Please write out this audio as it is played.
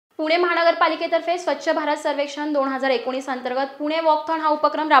पुणे महानगरपालिकेतर्फे स्वच्छ भारत सर्वेक्षण 2019 अंतर्गत पुणे वॉकथॉन हा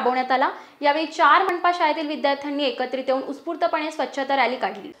उपक्रम राबवण्यात आला। यावेळी 4 मनपा शाळेतील विद्यार्थ्यांनी एकत्रित येऊन उत्स्फूर्तपणे स्वच्छता रॅली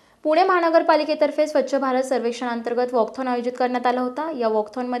काढली। पुणे महानगरपालिकेतर्फे स्वच्छ भारत सर्वेक्षण अंतर्गत वॉकथॉन आयोजित करण्यात आला होता। या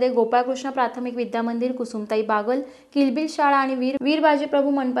वॉकथॉनमध्ये गोपाळकृष्ण प्राथमिक विद्यामंदिर, कुसुमताई बागल, किलबिल शाळा आणि वीर बाजीप्रभू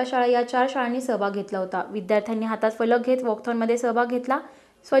मनपा शाळा या 4 शाळांनी सहभाग घेतला होता। विद्यार्थ्यांनी हातात फलक घेत वॉकथॉनमध्ये सहभाग घेतला।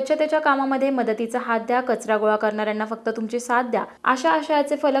 स्वच्छतेच्या कामामध्ये मदतीचा हात द्या, कचरा गोळा करणाऱ्यांना फक्त तुमची साथ द्या, अशा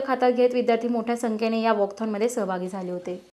आशयाचे फलक हातात घेत विद्यार्थी मोठ्या संख्येने या वॉकथॉनमध्ये सहभागी झाले होते।